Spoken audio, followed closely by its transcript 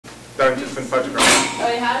have just been photographed. Oh,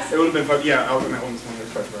 it has? It would have been, yeah, I was in that one this morning, it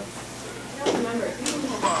was photographed. I don't remember.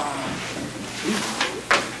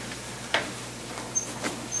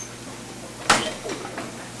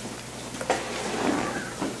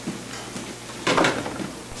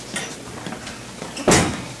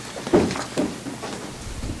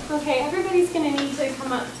 Okay, everybody's going to need to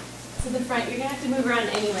come up to the front. You're going to have to move around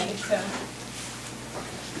anyway, so.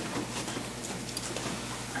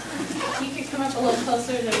 You could come up a little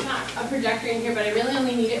closer. There's not a projector in here, but I really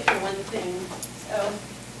only need it for one thing. So.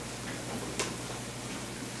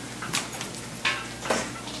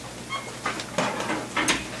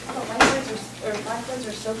 Oh, blackboards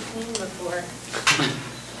are so clean before.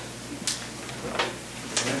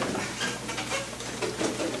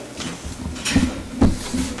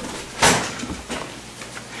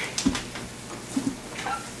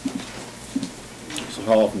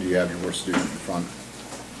 How often do you have your worst student in front?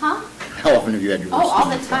 Huh? How often have you had your worst Oh, all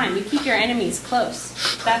student the time. You keep your enemies close.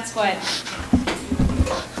 That's what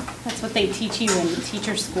they teach you in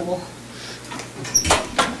teacher school.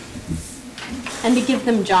 And to give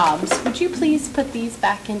them jobs. Would you please put these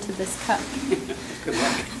back into this cup? Good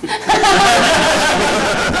luck.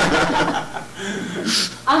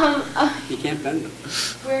 You can't bend them.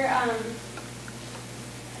 We're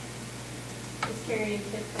is Carrie and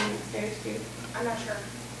Kit coming upstairs too? I'm not sure.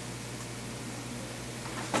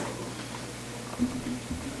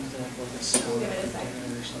 We'll give it a second.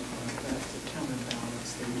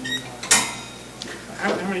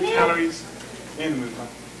 How many calories in the moon pie?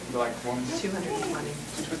 Like 220.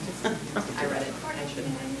 I read it. I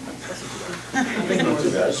shouldn't have.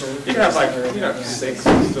 you could have like, 6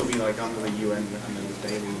 and still be like under the UN and then the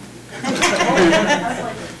daily.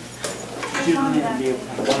 2 be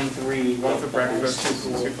 1, 3. 1 for breakfast, 2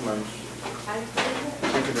 for lunch, 2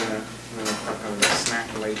 for dinner, and then a snack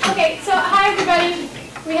later. Okay, so hi everybody.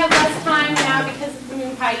 We have less time now because of the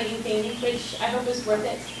moon pie eating thing, which I hope is worth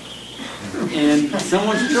it. And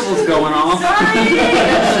someone's tribble's going off. Sorry!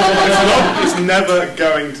 It's never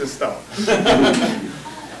going to stop.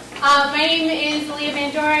 My name is Leah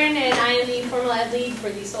Van Doren, and I am the formal ed lead for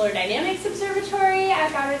the Solar Dynamics Observatory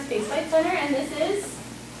at Goddard Space Flight Center, and this is...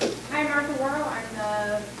 I'm Martha Worrell. I'm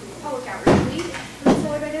the public outreach lead for the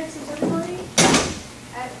Solar Dynamics Observatory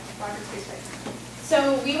at Goddard Space Flight Center. So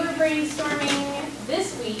we were brainstorming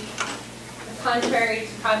this week, contrary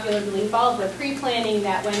to popular belief, all of the pre-planning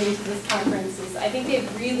that went into this conference is, I think they've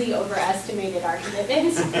really overestimated our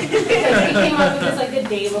commitment. Because we came up with this like the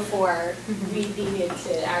day before we needed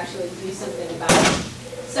to actually do something about it.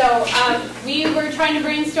 So we were trying to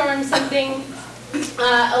brainstorm something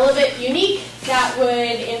a little bit unique that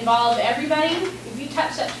would involve everybody. If you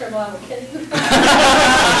touch that tribble, I will kill you.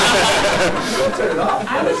 Turn it off.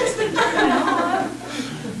 I was just going to turn it off.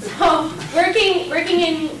 So, working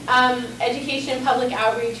in education and public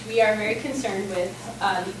outreach, we are very concerned with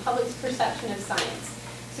the public's perception of science.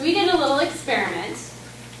 So we did a little experiment,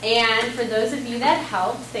 and for those of you that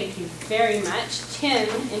helped, thank you very much. Tim,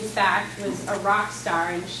 in fact, was a rock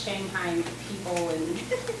star in Shanghai people and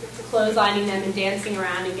clotheslining them and dancing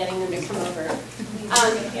around and getting them to come over.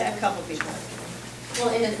 Yeah, a couple people.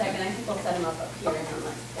 Well, in a second, I think we'll set them up here and then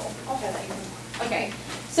let's go. Okay.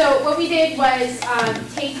 So what we did was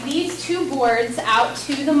take these 2 boards out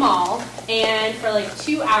to the mall, and for like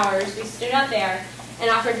 2 hours we stood out there and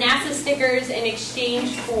offered NASA stickers in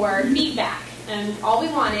exchange for feedback. And all we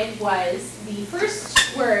wanted was the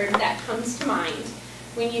first word that comes to mind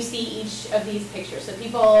when you see each of these pictures. So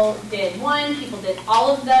people did 1, people did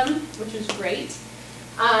all of them, which was great.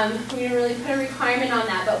 We didn't really put a requirement on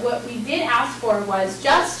that, but what we did ask for was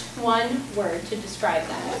just 1 word to describe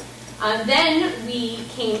that. Then we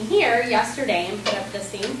came here yesterday and put up the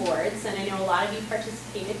same boards, and I know a lot of you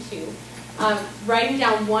participated too, writing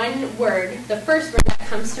down 1 word, the first word that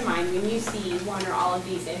comes to mind when you see 1 or all of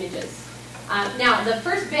these images. Now, the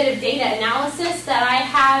first bit of data analysis that I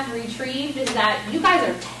have retrieved is that you guys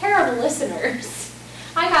are terrible listeners.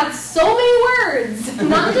 I got so many words,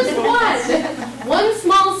 not just 1. 1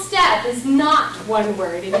 small step is not 1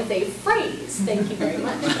 word, it is a phrase. Thank you very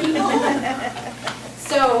much, people.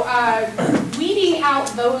 So, weeding out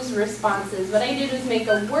those responses, what I did was make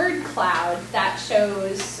a word cloud that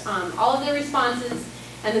shows all of the responses,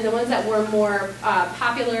 and then the ones that were more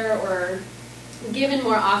popular or given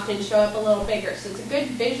more often show up a little bigger. So it's a good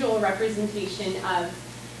visual representation of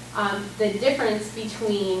the difference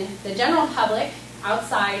between the general public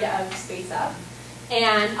outside of SpaceUp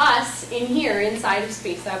and us in here inside of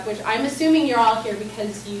SpaceUp, which I'm assuming you're all here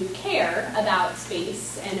because you care about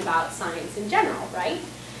space and about science in general, right?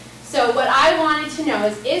 So what I wanted to know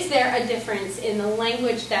is there a difference in the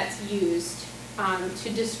language that's used to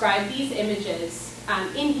describe these images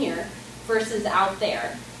in here versus out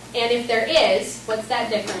there? And if there is, what's that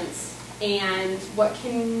difference? And what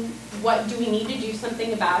do we need to do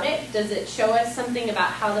something about it? Does it show us something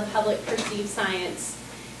about how the public perceives science?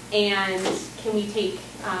 And can we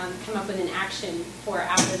come up with an action for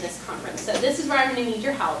after this conference? So this is where I'm going to need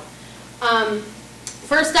your help.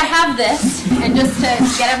 First, I have this, and just to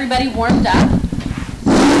get everybody warmed up,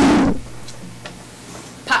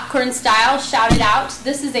 popcorn style, shout it out.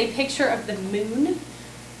 This is a picture of the moon.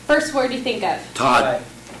 First word you think of? Todd.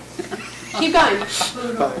 Keep going.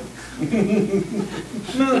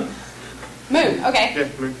 Moon. Okay. Yeah,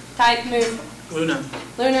 moon. Tide, moon.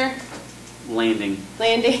 Lunar. Landing.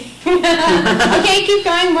 Okay, keep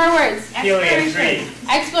going. More words. Helium 3.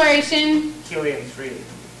 Exploration. Helium 3.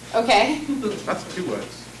 Okay. That's 2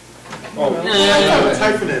 words. It's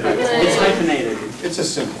hyphenated. It's hyphenated. It's a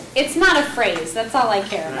symbol. It's not a phrase. That's all I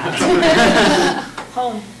care about.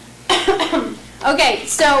 Home. Okay,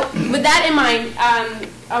 so with that in mind,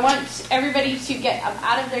 I want everybody to get up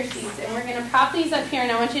out of their seats, and we're going to prop these up here,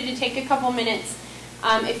 and I want you to take a couple minutes.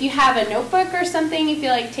 If you have a notebook or something you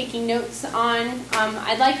feel like taking notes on,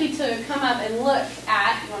 I'd like you to come up and look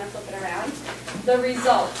at, you want to flip it around, the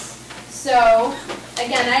results. So,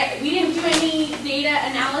 again, we didn't do any data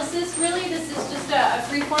analysis, really. This is just a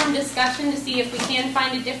free-form discussion to see if we can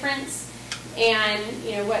find a difference and,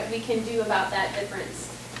 what we can do about that difference.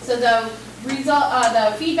 So the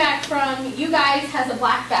feedback from you guys has a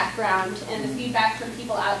black background, and the feedback from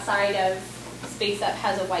people outside of SpaceUp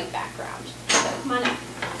has a white background. So come on up.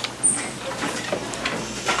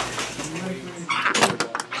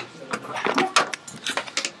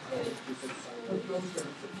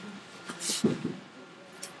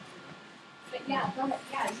 But yeah, go ahead.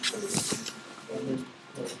 Yeah.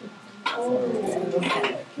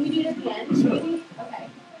 Can we do it at the end, maybe? Okay.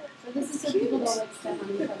 So this is so people don't like step on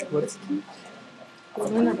each other. What's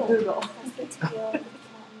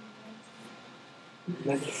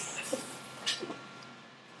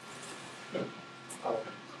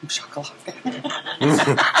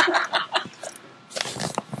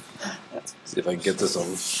See if I can get this on.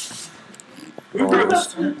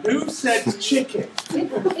 Who said chicken? It's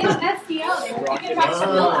SDL. They were thinking about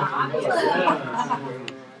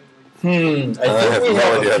I I think have we no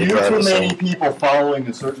have idea a how to few drive too this many thing. people following a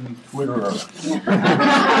certain Twitterer.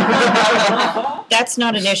 That's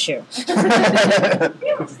not an issue. That's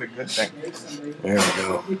the good thing. There we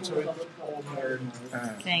go.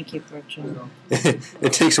 Thank you, Fortune.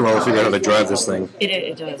 It takes a while to figure out how to drive this thing.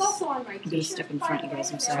 It does. It's also on my I'm gonna step in front, you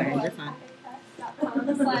guys. I'm sorry. You're fine.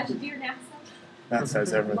 That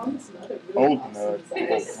says everything. Old nerd.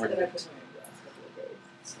 Brilliant.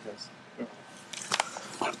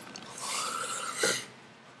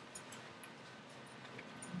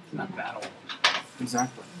 Not that old.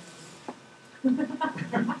 Exactly. I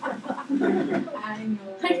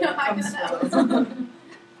know. I know.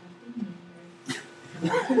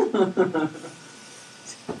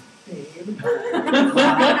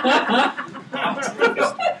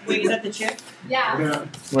 Wait, is that the chick? Yeah.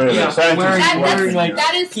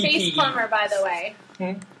 That is Space Plumber, by the way.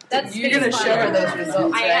 That's You're going to show her those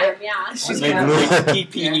results, I right? am, yeah. She's going to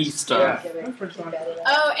PPE stuff.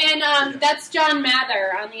 Oh, and that's John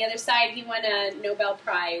Mather. On the other side, he won a Nobel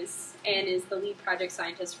Prize and is the lead project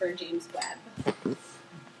scientist for James Webb.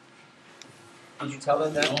 Did you tell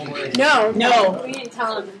them that? No, we didn't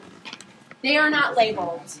tell them. They are not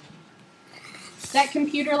labeled. That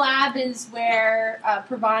computer lab is where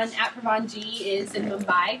Pravan G is in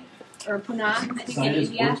Mumbai, or Pune, I think in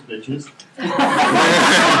India. And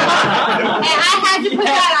I had to put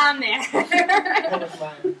that on there.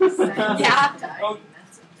 Yeah.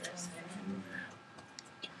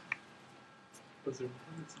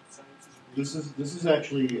 This is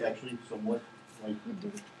actually somewhat like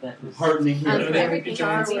heartening here. Everything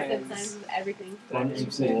are we said signs of everything.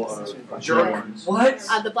 Jerk. What?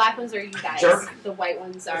 The black ones are you guys. Jerk. The white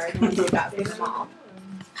ones are the ones who got big small.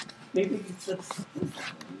 Maybe it's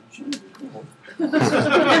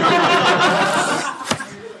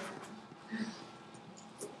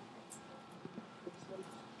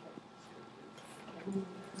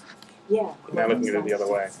Yeah. Now looking at it the other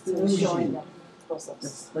way. Showing them.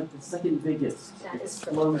 That's like the second biggest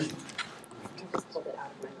explosion.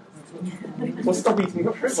 Well, stop eating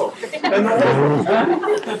your frizzle. They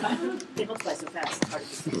both fly so fast. It's hard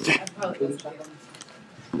to see.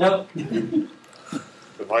 No.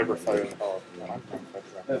 The vibraphone. Oh, no, I'm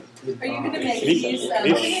Are you going to make Can use you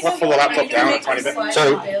of... pull the laptop down a tiny bit?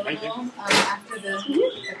 Sorry. After the...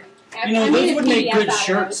 You know, those would make good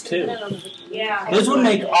shirts, too. Yeah. Those would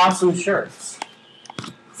make awesome shirts.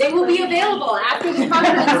 They will be available after the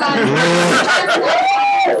conference on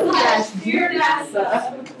Dear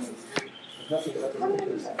NASA. That's a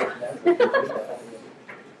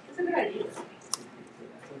good idea.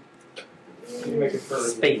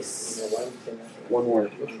 Space. One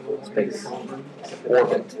word. Space.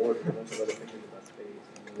 Orbit.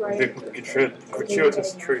 Right. The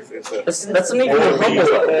gratuitous truth is that That's an even all of these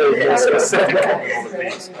are all more specific than all of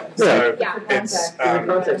these. So Yeah. it's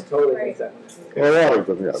Right. Yeah, a lot of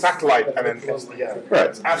them, yes. satellite and then SDO. Right.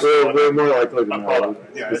 It's absolutely We're more likely to know Apollo.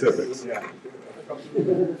 Yeah, specifics. yeah.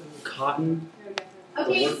 Cotton.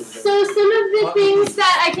 Okay, so some of the things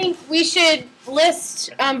that I think we should list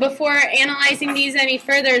before analyzing these any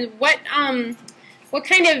further. What kind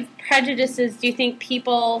of prejudices do you think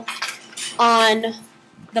people on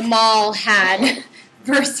the mall had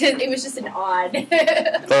versus it was just an odd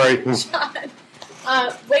Sorry. shot.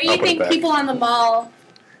 What do you I'll put it think back. people on the mall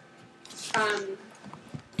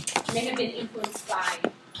may have been influenced by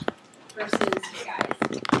versus you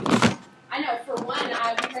guys? I know for one, we were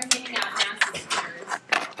handing out NASA stickers.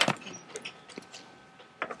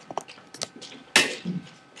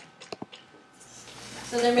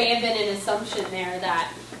 So there may have been an assumption there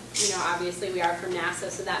that, obviously we are from NASA,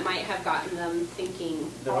 so that might have gotten them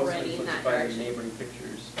thinking They're also already in that influenced by the direction. neighboring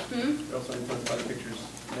pictures. Hmm? They're also influenced by the pictures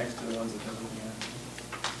next to the ones that they're looking at.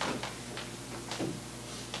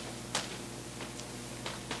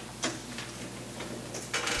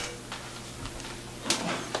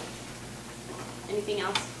 Anything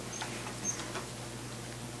else?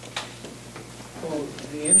 Well,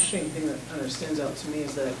 the interesting thing that kind of stands out to me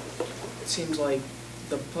is that it seems like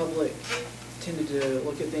the public tended to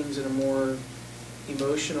look at things at a more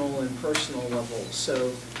emotional and personal level.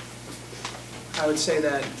 So I would say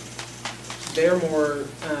that they're more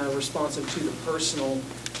responsive to the personal,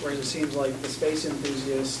 whereas it seems like the space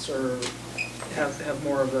enthusiasts have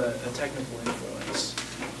more of a technical influence.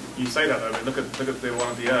 You say that though, but look at the one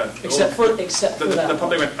of the Earth. Except for that. The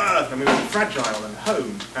public went Earth, and we went fragile and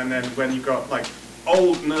home, and then when you got like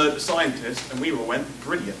old nerd scientists, and we all went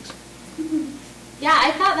brilliant. Yeah,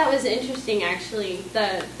 I thought that was interesting actually.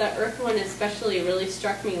 The Earth one especially really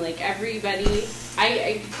struck me. Like everybody,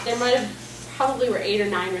 there might have probably were 8 or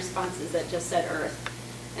 9 responses that just said Earth,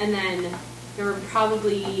 and then there were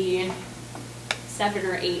probably 7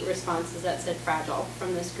 or 8 responses that said fragile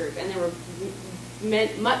from this group, and there were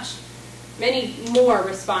many more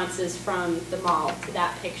responses from the mall to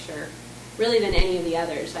that picture, really than any of the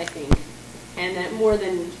others, I think, and that more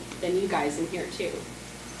than you guys in here too.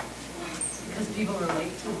 Because people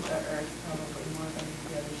relate to the Earth probably more than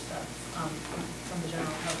the other stuff from the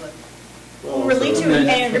general public. Well, relate to it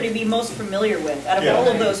and are going to be most familiar with. Out of all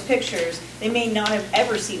of those pictures, they may not have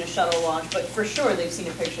ever seen a shuttle launch, but for sure they've seen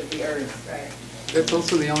a picture of the Earth. Right. That's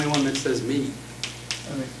also the only one that says me.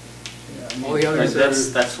 All the others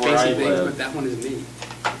That's are where I spacey things, live. but that one is me.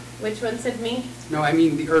 Which one said me? No, I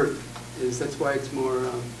mean the Earth that's why it's more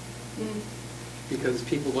because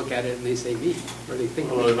people look at it and they say me, or they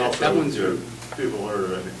think me. That one's true. People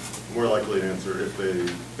are, I think, more likely to answer if they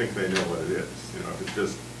think they know what it is.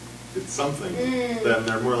 If it's something, then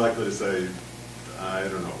they're more likely to say, I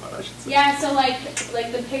don't know what I should say. Yeah, so like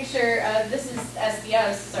the picture of this is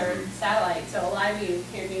SDO, or satellite. So a lot of you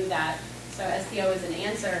here knew that. So SDO is an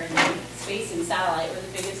answer, and space and satellite were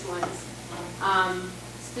the biggest ones.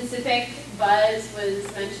 Specific buzz was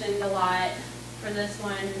mentioned a lot for this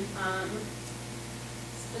one.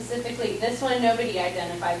 Specifically, this one, nobody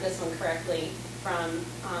identified this one correctly from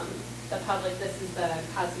the public. This is the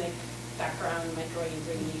cosmic background microwave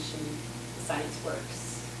radiation science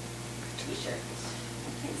works t-shirt.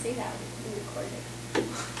 I can't say that. We recorded.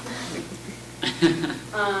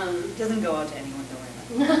 It doesn't go out to anyone, don't worry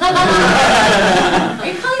about Are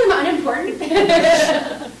you calling them unimportant?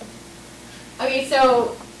 Okay,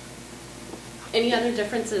 so any other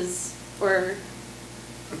differences, or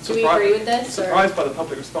do we agree with this? I'm surprised by the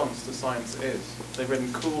public response to science is. They've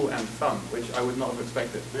written cool and fun, which I would not have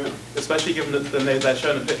expected. Yeah. Especially given that they're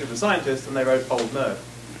shown a picture of the scientist and they wrote old nerd.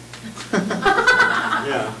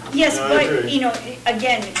 Yeah. Yes, No, I but, agree.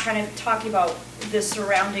 again, kind of talking about the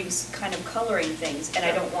surroundings kind of coloring things, and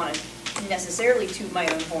I don't want to necessarily toot my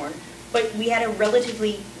own horn, but we had a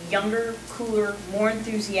relatively younger, cooler, more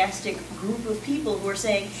enthusiastic group of people who were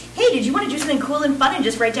saying, hey, did you want to do something cool and fun and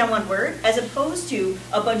just write down one word? As opposed to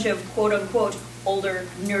a bunch of quote-unquote older,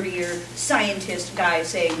 nerdier scientist guys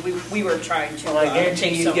saying we were trying to Well, I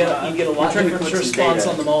guarantee you get a lot trying to different put some response data.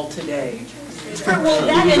 on the mall today. Well,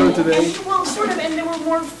 that and sort of, and there were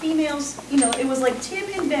more females, it was like Tim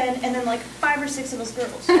and Ben, and then like 5 or 6 of us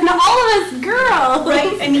girls. And all of us girls!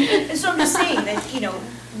 Right? I mean, so I'm just saying that,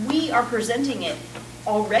 we are presenting it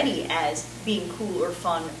already as being cool or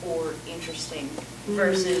fun or interesting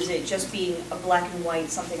versus it just being a black and white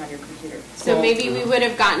something on your computer. So maybe we would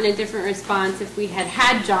have gotten a different response if we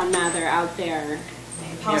had John Mather out there.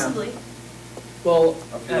 Possibly. Yeah. Well,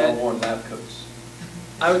 If they all wore lab coats.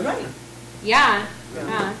 I would. Right. Yeah.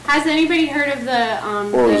 Has anybody heard of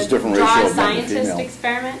Or it was the different Draw ratio a of men to Scientist female.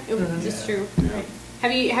 experiment? It's true. Yeah.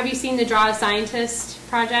 Have you seen the Draw a Scientist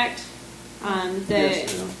project?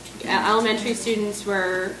 Elementary students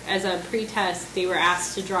were, as a pre-test, they were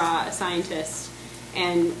asked to draw a scientist,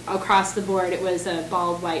 and across the board it was a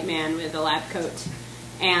bald white man with a lab coat.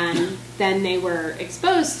 And then they were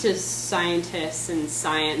exposed to scientists and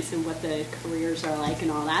science and what the careers are like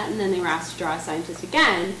and all that, and then they were asked to draw a scientist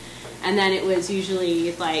again, and then it was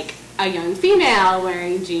usually like a young female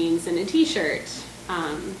wearing jeans and a t-shirt.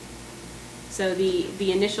 So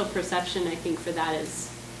the initial perception, I think, for that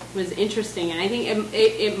was interesting, and I think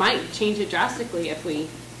it might change it drastically if we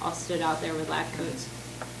all stood out there with lab coats.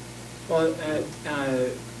 Well,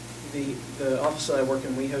 the office that I work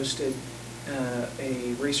in, we hosted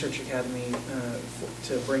a research academy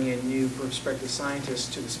to bring in new prospective scientists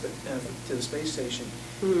to the space station.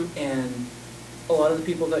 Mm-hmm. And a lot of the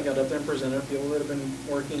people that got up there and presented are people that have been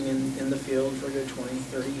working in the field for a good 20,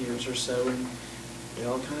 30 years or so, and they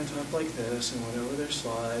all kind of talked like this and went over their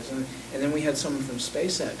slides. And then we had someone from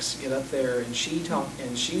SpaceX get up there, and she's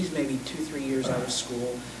maybe 2-3 years out of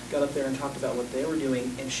school, got up there and talked about what they were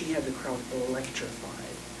doing, and she had the crowd electrified.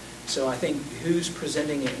 So I think who's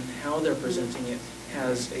presenting it and how they're presenting it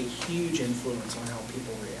has a huge influence on how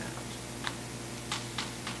people react.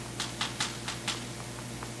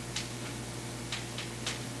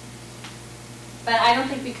 But I don't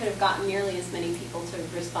think we could have gotten nearly as many people to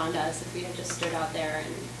respond to us if we had just stood out there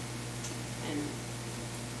and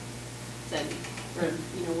said,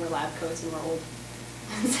 we're lab coats and we're old.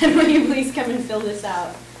 Said, will you please come and fill this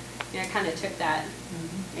out? I kind of took that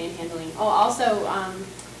manhandling. Oh, also,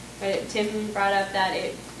 Tim brought up that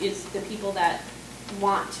it is the people that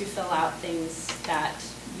want to fill out things that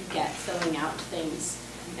you get filling out things,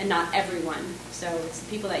 and not everyone. So it's the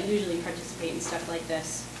people that usually participate in stuff like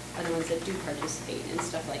this are the ones that do participate in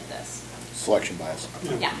stuff like this. Selection bias.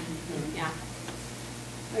 Yeah.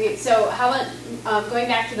 Okay, so how about going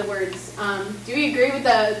back to the words? Do we agree with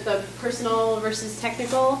the personal versus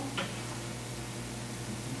technical?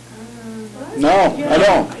 No, I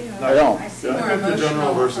don't. I don't. I think the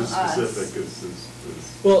general versus specific is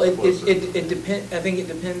well, it depends. I think it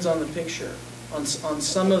depends on the picture. On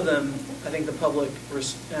some of them, I think the public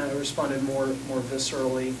responded more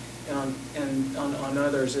viscerally, and on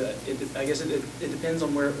others, I guess it depends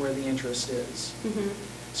on where the interest is. Mm-hmm.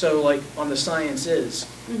 So, like on the science is,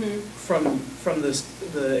 from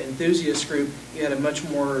the enthusiast group, you had a much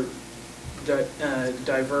more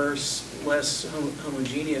diverse, less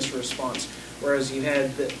homogeneous response, whereas you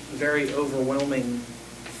had the very overwhelming,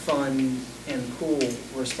 fun and cool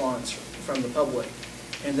response from the public.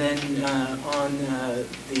 And then on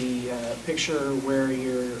the picture where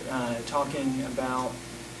you're talking about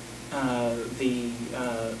the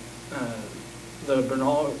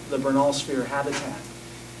Bernal sphere habitat,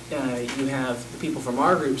 you have the people from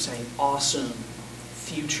our group saying awesome,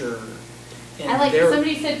 future. And I like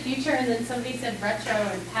somebody said future and then somebody said retro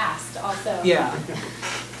and past also. Yeah.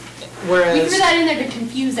 Whereas we threw that in there to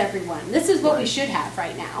confuse everyone. This is what we should have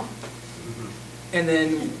right now. And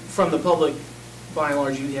then from the public, by and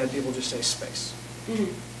large, you had people just say space.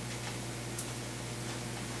 Mm-hmm.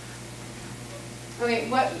 Okay,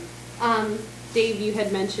 what, Dave, you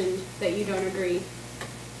had mentioned that you don't agree.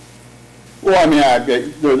 Well, I mean,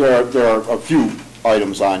 there are a few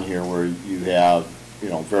items on here where you have,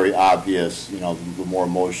 very obvious, the more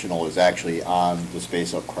emotional is actually on the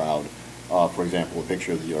SpaceUp crowd. For example, a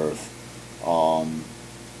picture of the Earth.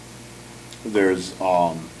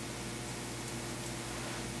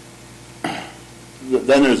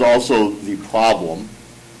 Then there's also the problem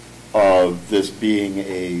of this being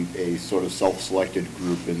a sort of self-selected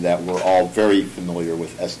group in that we're all very familiar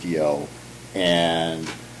with SDO, and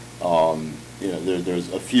there's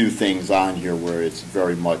a few things on here where it's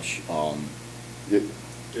very much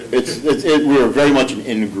we're very much an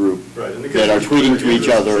in-group that are tweeting to each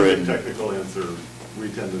other. And technical answer we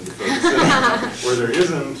tend to focus in on. Where there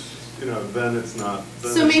isn't, then it's not.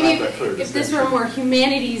 Then so it's maybe not that clear if this were a more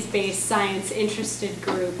humanities-based, science-interested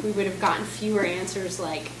group, we would have gotten fewer answers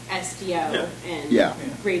like SDO and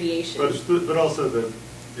radiation. But also that,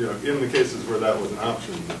 in the cases where that was an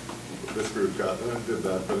option, this group did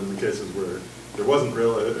that. But in the cases where it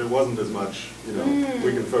wasn't as much,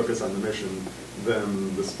 we can focus on the mission,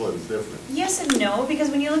 then the split is different. Yes and no, because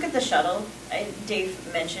when you look at the shuttle, Dave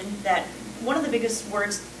mentioned that one of the biggest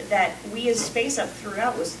words that we as SpaceUp threw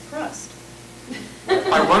out was thrust.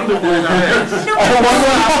 I wonder why that is.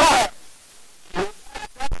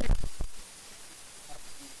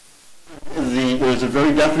 There's a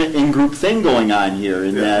very definite in-group thing going on here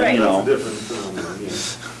in that, Right. you know. That's a different phenomenon, yeah.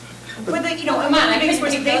 But the, Come one on, of I the biggest couldn't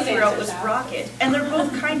words take they those threw out was answers out. rocket, and they're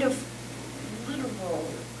both kind of literal.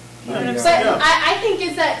 You know what I'm But saying? I think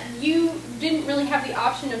is that you didn't really have the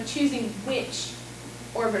option of choosing which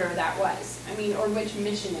orbiter that was. I mean, or which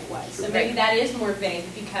mission it was. So maybe Right. that is more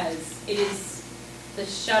vague because it is the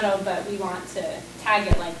shuttle, but we want to tag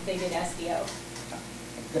it like they did SDO.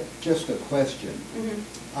 Just a question.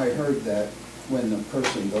 I heard that when the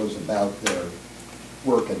person goes about their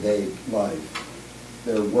workaday life,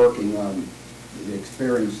 they're working on the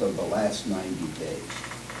experience of the last 90 days.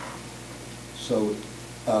 So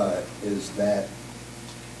is that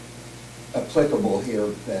applicable here,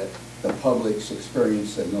 that the public's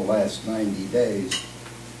experience in the last 90 days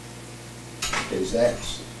is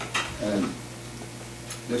X, and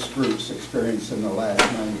this group's experience in the last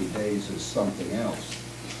 90 days is something else?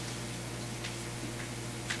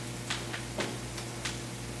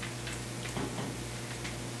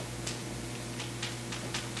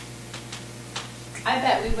 I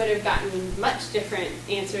bet we would have gotten much different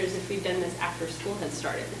answers if we'd done this after school had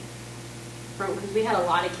started. Because we had a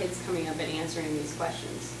lot of kids coming up and answering these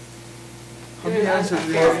questions. How many answers do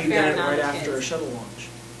you have if you get it right after a shuttle launch?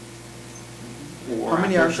 Or How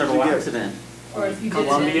many after a answers shuttle do you get? accident. Or if you did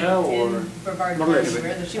Columbia it or in Brevard More County, likely.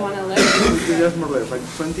 where the Do you want to shuttle- look? Just more like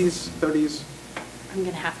 20s, 30s? I'm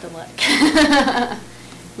going to have to look.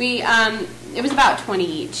 It was about 20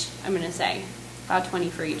 each, I'm going to say. About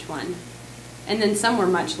 20 for each one. And then some were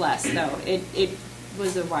much less, though. It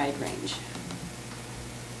was a wide range.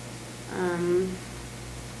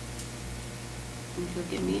 If you'll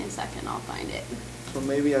give me a second, I'll find it. So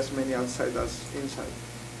maybe as many outside as inside.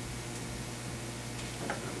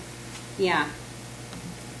 Yeah.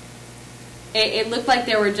 It looked like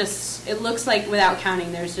there were just, it looks like without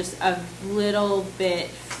counting, there's just a little bit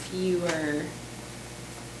fewer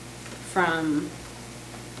from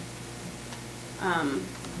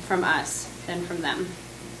us than from them.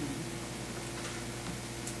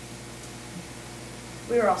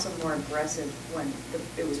 We were also more aggressive when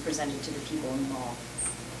it was presented to the people in the mall.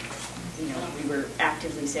 You know, we were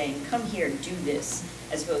actively saying, come here, do this,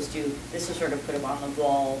 as opposed to, this was sort of put up on the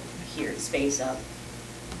wall here at SpaceUp.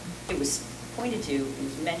 It was pointed to, it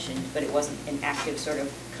was mentioned, but it wasn't an active sort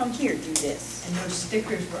of, come here, do this. And those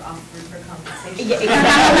stickers were offered for compensation. Yeah,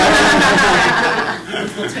 exactly.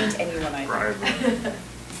 Which will taint anyone, I think.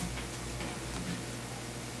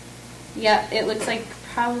 Yeah, it looks like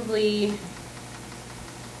probably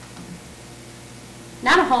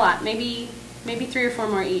not a whole lot. Maybe 3 or 4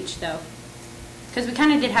 more each, though, because we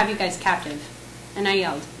kind of did have you guys captive, and I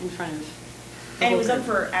yelled in front of. And it was up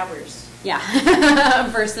for hours. Yeah,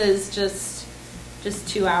 versus just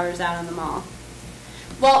 2 hours out on the mall.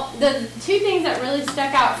 Well, the 2 things that really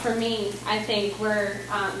stuck out for me, I think, were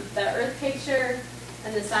the Earth picture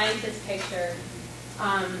and the scientist picture.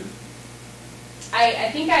 I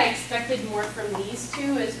think I expected more from these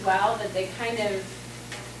 2 as well, but they kind of,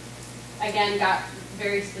 again, got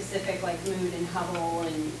very specific, like Moon and Hubble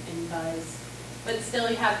and Buzz. But still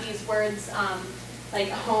you have these words like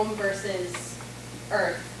home versus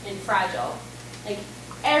Earth and fragile. Like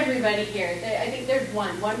everybody here, I think there's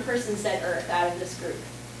one person said Earth out of this group.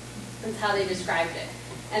 That's how they described it.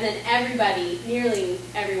 And then everybody, nearly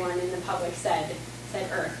everyone in the public said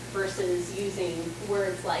Earth versus using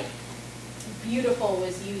words like beautiful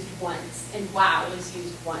was used once and wow was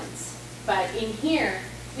used once. But in here,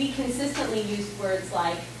 we consistently use words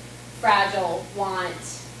like fragile,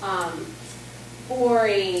 want,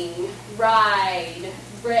 boring, ride,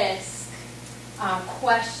 risk,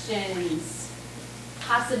 questions,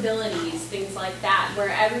 possibilities, things like that, where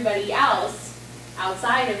everybody else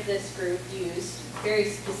outside of this group used very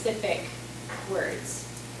specific words.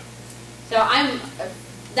 So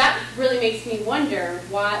that really makes me wonder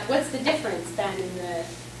what's the difference then in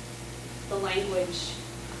the language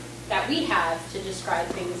that we have to describe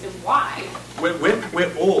things and why.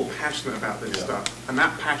 We're all passionate about this stuff, and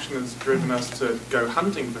that passion has driven us to go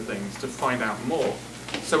hunting for things, to find out more.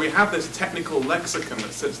 So we have this technical lexicon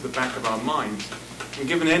that sits at the back of our minds, and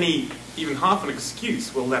given even half an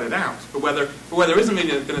excuse, we'll let it out. But where there isn't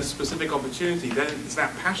really been a specific opportunity, then it's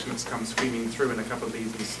that passion that's come screaming through in a couple of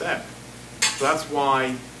these instead. So that's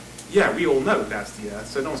why, yeah, we all know that's the Earth,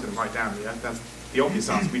 so no one's going to write down the Earth. That's the obvious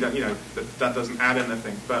answer. We don't, that doesn't add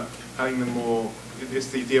anything. But adding the more, it's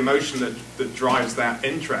the emotion that drives that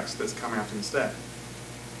interest that's come out instead.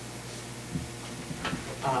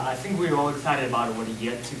 I think we're all excited about what is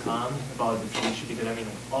yet to come, about the future, because I mean,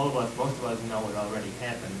 all of us, most of us know what already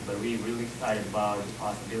happened, but we're really excited about the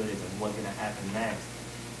possibilities of what's going to happen next.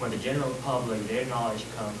 When the general public, their knowledge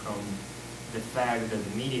comes from the fact that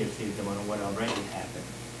the media sees them on what already happened.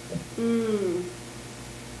 Mm.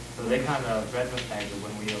 So they kind of retrospective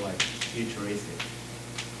when we are like futuristic.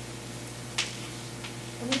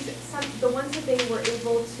 At least the ones that they were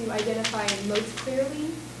able to identify most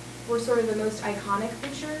clearly were sort of the most iconic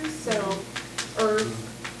pictures. So Earth,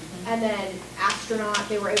 and then astronaut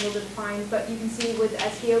they were able to find. But you can see with the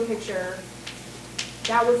SDO picture,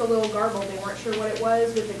 that was a little garbled. They weren't sure what it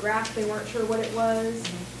was. With the graph, they weren't sure what it was.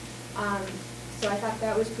 So I thought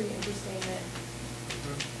that was pretty interesting that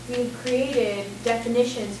we created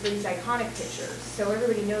definitions for these iconic pictures, so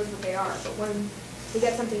everybody knows what they are. But when we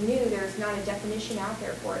get something new, there's not a definition out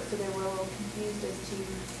there for it, so they were a little confused as to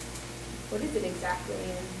what is it exactly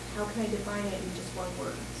and how can I define it in just one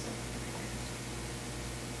word. So.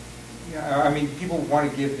 Yeah, I mean, people want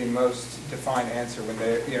to give the most defined answer when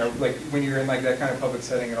they, you know, like when you're in like that kind of public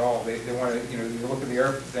setting at all. They want to, you know, you look at the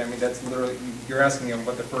Earth. I mean, that's literally you're asking them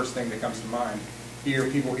what the first thing that comes to mind. Here,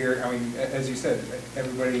 people here. I mean, as you said,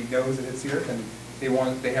 everybody knows that it's the Earth, and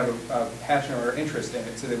they have a passion or interest in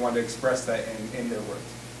it, so they want to express that in their words.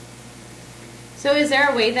 So is there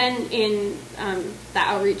a way then in the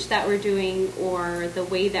outreach that we're doing or the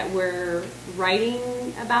way that we're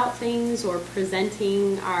writing about things or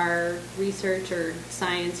presenting our research or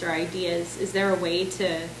science or ideas, is there a way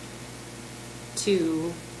to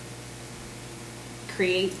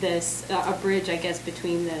create this, a bridge, I guess,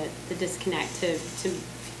 between the disconnect to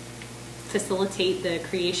facilitate the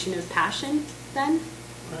creation of passion then?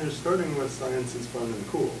 Well, you're starting with science is fun and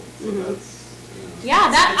cool, so that's... Yeah,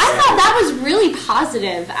 I thought that was really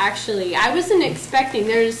positive, actually. I wasn't expecting,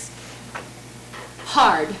 there's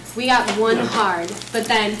hard. We got one hard, but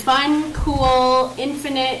then fun, cool,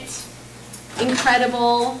 infinite,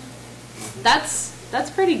 incredible. That's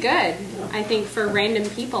pretty good, I think, for random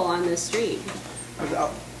people on the street. I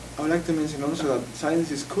would like to mention also that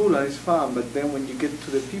science is cool and it's fun, but then when you get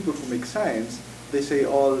to the people who make science, they say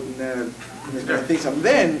all nerd things. And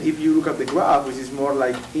then if you look at the graph, which is more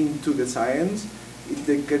like into the science,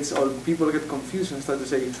 it gets all people get confused and start to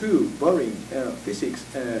say, "Who boring physics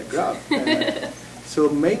graph." So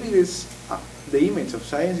maybe this the image of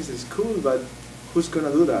science is cool, but who's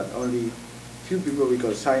gonna do that? Only few people,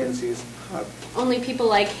 because science is hard. Only people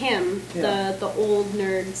like him, Yeah. the old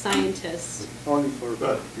nerd scientist. Only for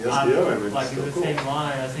but the SDO image like is in still the cool. same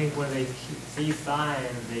line, I think when they see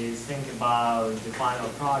science, they think about the final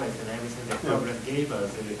product and everything the program gave us,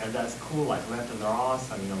 and that's cool. Like laptops are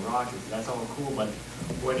awesome, you know, rockets, that's all cool. But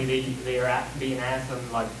when they are being asked them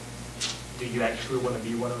like, do you actually want to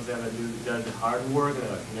be one of them that does the hard work? And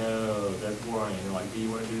they're like, no, that's boring. And like, do you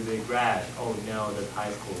want to do the grad? Oh no, that's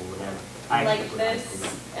high school, whatever. Like this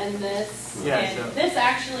and this. Yeah, and so this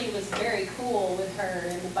actually was very cool with her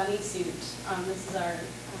in the bunny suit. This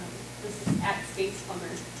is at Space Plumber.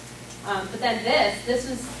 But then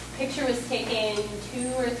this picture was taken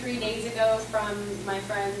 2 or 3 days ago from my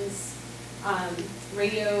friend's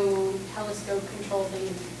radio telescope control thing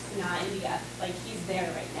in India. Like he's there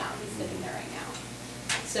right now. He's sitting there right now.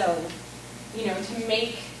 So, you know, to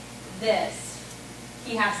make this,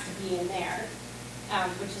 he has to be in there.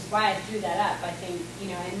 Which is why I threw that up. I think, you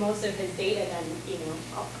know, and most of his data then, you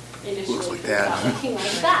know, initially Looks like comes out that. looking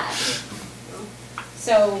like that.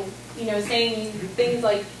 So, you know, saying things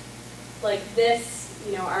like this,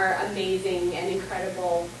 you know, are amazing and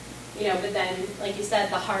incredible, you know, but then, like you said,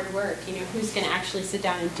 the hard work, you know, who's going to actually sit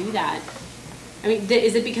down and do that? I mean,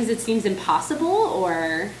 is it because it seems impossible,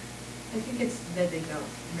 or? I think it's that they don't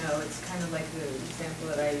know. It's kind of like the example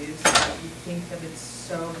that I used. That you think that it's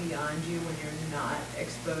so beyond you when you're not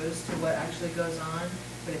exposed to what actually goes on.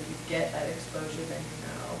 But if you get that exposure, then you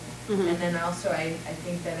know. And then also, I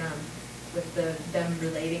think that with them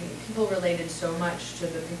relating, people related so much to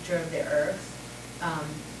the picture of the Earth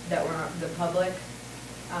that were the public.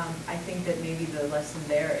 I think that maybe the lesson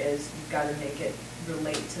there is you've got to make it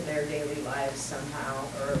relate to their daily lives somehow,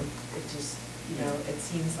 or it just, you know, it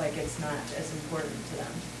seems like it's not as important to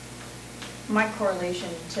them. My correlation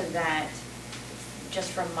to that,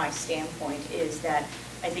 just from my standpoint, is that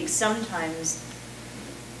I think sometimes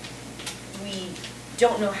we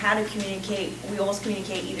don't know how to communicate. We always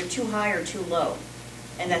communicate either too high or too low,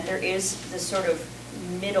 and that there is this sort of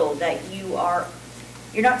middle that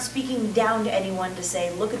you're not speaking down to anyone to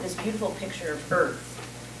say, look at this beautiful picture of Earth.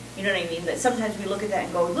 You know what I mean? That sometimes we look at that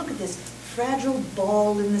and go, look at this fragile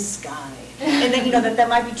ball in the sky. And then, you know, that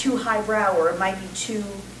might be too highbrow, or it might be too,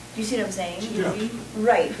 do you see what I'm saying? Yeah.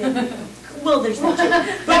 Right. Well, there's that too.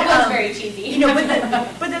 That was very cheesy. You know, but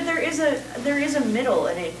that there is a middle,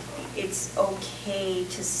 and it's okay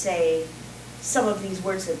to say some of these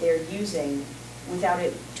words that they're using without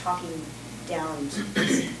it talking down to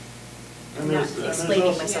And not there's explaining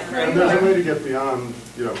also, myself and there's a way to get beyond,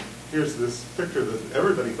 you know, here's this picture that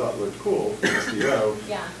everybody thought looked cool from SEO,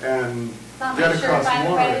 Yeah. and It's on get my shirt, across by the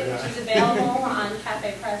more. way, Yeah. which is available on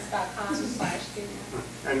cafepress.com/studio.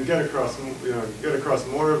 And get across, you know, get across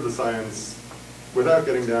more of the science without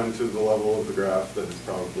getting down to the level of the graph that is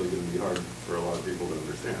probably going to be hard for a lot of people to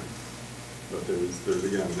understand. But there's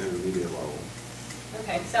again an intermediate level.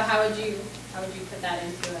 Okay, so how would you put that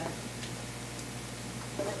into it?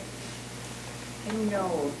 I don't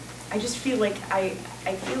know. I just feel like I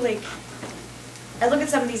look at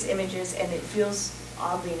some of these images and it feels,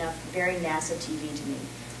 oddly enough, very NASA TV to me.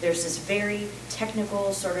 There's this very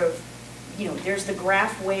technical sort of, you know, there's the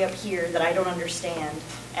graph way up here that I don't understand,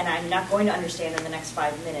 and I'm not going to understand in the next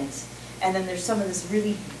 5 minutes. And then there's some of this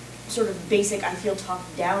really sort of basic, I feel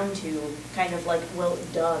talked down to, kind of like, well,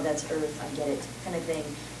 duh, that's Earth, I get it, kind of thing.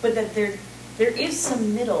 But that there is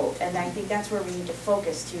some middle, and I think that's where we need to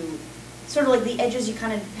focus to, sort of like the edges you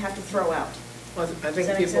kind of have to throw out. Well, I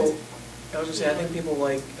think people, I was going to say, I think people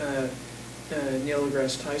like Neil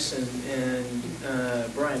deGrasse Tyson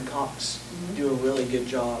and Brian Cox do a really good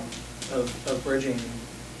job of bridging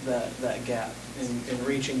that gap and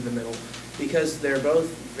reaching the middle, because they're both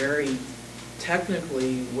very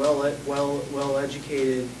technically well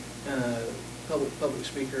educated public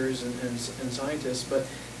speakers and scientists, but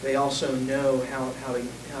they also know how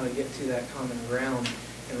to get to that common ground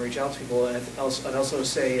and reach out to people. I'd also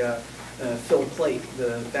say Phil Plait,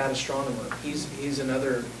 the bad astronomer. He's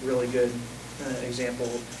another really good example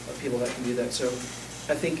of people that can do that. So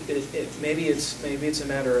I think maybe it's a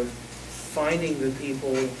matter of finding the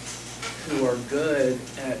people who are good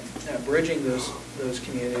at bridging those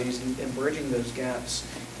communities and bridging those gaps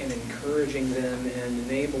and encouraging them and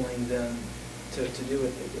enabling them to do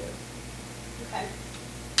what they do. Okay.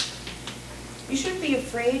 You shouldn't be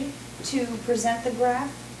afraid to present the graph,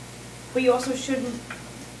 but you also shouldn't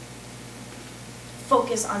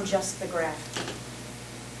focus on just the graph.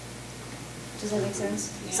 Does that make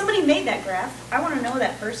sense? Yeah. Somebody made that graph. I want to know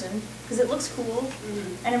that person because it looks cool,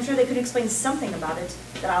 and I'm sure they could explain something about it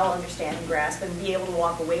that I'll understand and grasp and be able to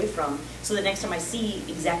walk away from, so that next time I see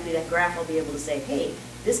exactly that graph, I'll be able to say, hey,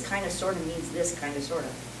 this kind of sort of means this kind of sort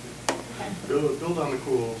of. Okay. Build on the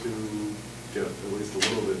cool to get at least a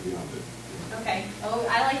little bit beyond it. Okay. Oh,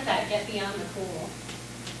 I like that. Get beyond the cool.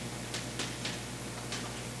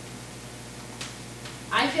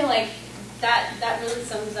 I feel like that really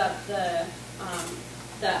sums up the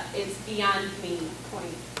it's beyond me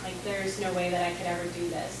point. Like, there's no way that I could ever do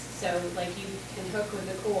this. So, like, you can hook with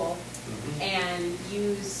the cool and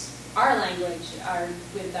use our language,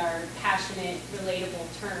 with our passionate, relatable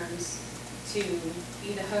terms to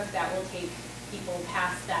be the hook that will take people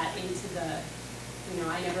past that into the, you know,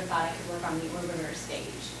 I never thought I could work on the orbiter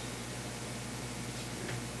stage.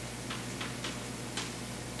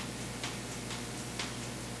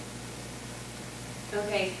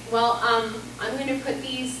 Okay, well, I'm going to put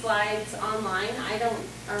these slides online. I think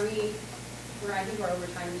we're over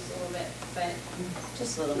time just a little bit, but.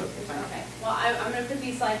 Just a little bit. Okay, well, I'm going to put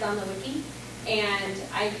these slides on the wiki, and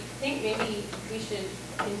I think maybe we should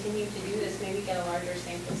continue to do this, maybe get a larger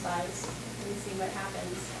sample size and see what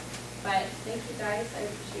happens. But thank you guys, I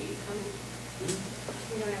appreciate you coming.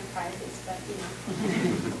 We don't have prizes, but you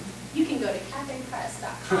know. You can go to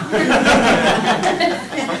cafepress.com.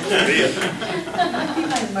 I'd be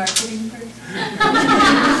my marketing person.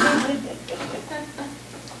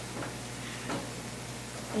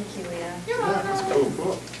 Thank you, Leah. You're welcome. That's cool,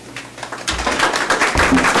 cool.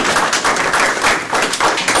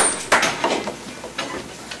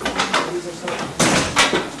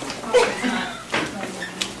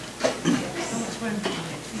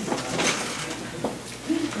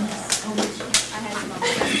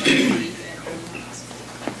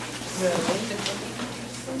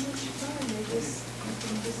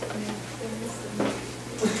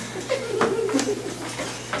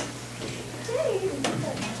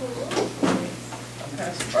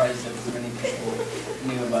 Surprised that many people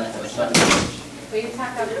knew about that science. We can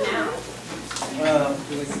talk about it now. Well,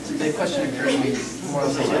 the question occurred to me more or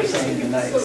less like saying goodnight.